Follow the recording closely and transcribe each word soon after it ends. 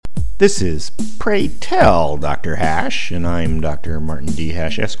This is Pray Tell Dr. Hash, and I'm Dr. Martin D.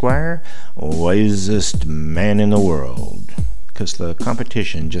 Hash, Esquire, wisest man in the world. 'Cause the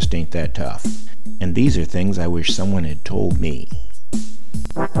competition just ain't that tough. And these are things I wish someone had told me.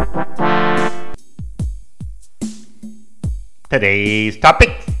 Today's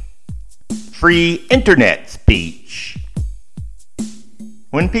topic: free internet speech.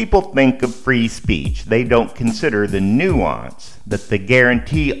 When people think of free speech, they don't consider the nuance that the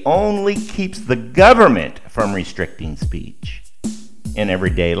guarantee only keeps the government from restricting speech. In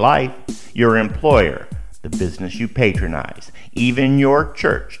everyday life, your employer, the business you patronize, even your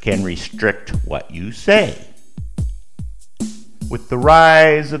church can restrict what you say. With the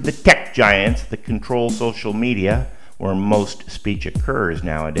rise of the tech giants that control social media, where most speech occurs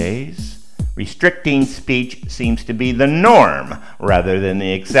nowadays, restricting speech seems to be the norm rather than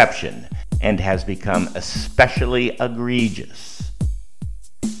the exception, and has become especially egregious.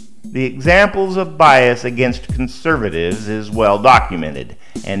 The examples of bias against conservatives is well documented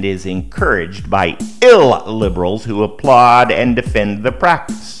and is encouraged by illiberals who applaud and defend the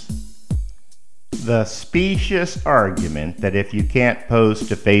practice. The specious argument that if you can't post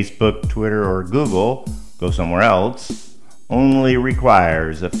to Facebook, Twitter, or Google, go somewhere else, only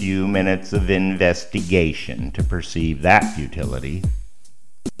requires a few minutes of investigation to perceive that futility.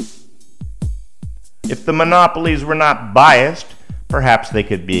 If the monopolies were not biased, perhaps they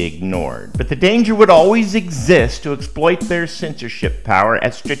could be ignored, but the danger would always exist to exploit their censorship power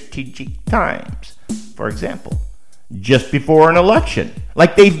at strategic times. For example, just before an election,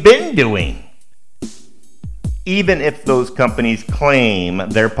 like they've been doing. Even if those companies claim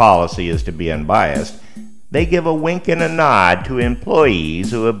their policy is to be unbiased, they give a wink and a nod to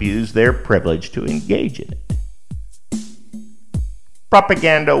employees who abuse their privilege to engage in it.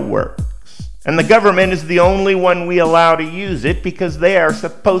 Propaganda works, and the government is the only one we allow to use it because they are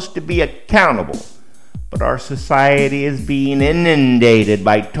supposed to be accountable. But our society is being inundated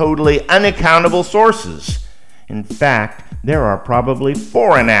by totally unaccountable sources. In fact, there are probably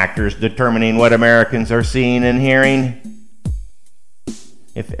foreign actors determining what Americans are seeing and hearing.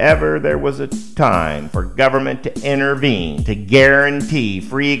 If ever there was a time for government to intervene to guarantee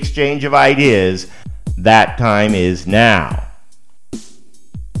free exchange of ideas, that time is now.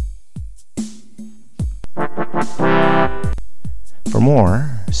 For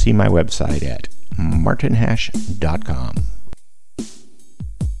more, see my website at martinhash.com.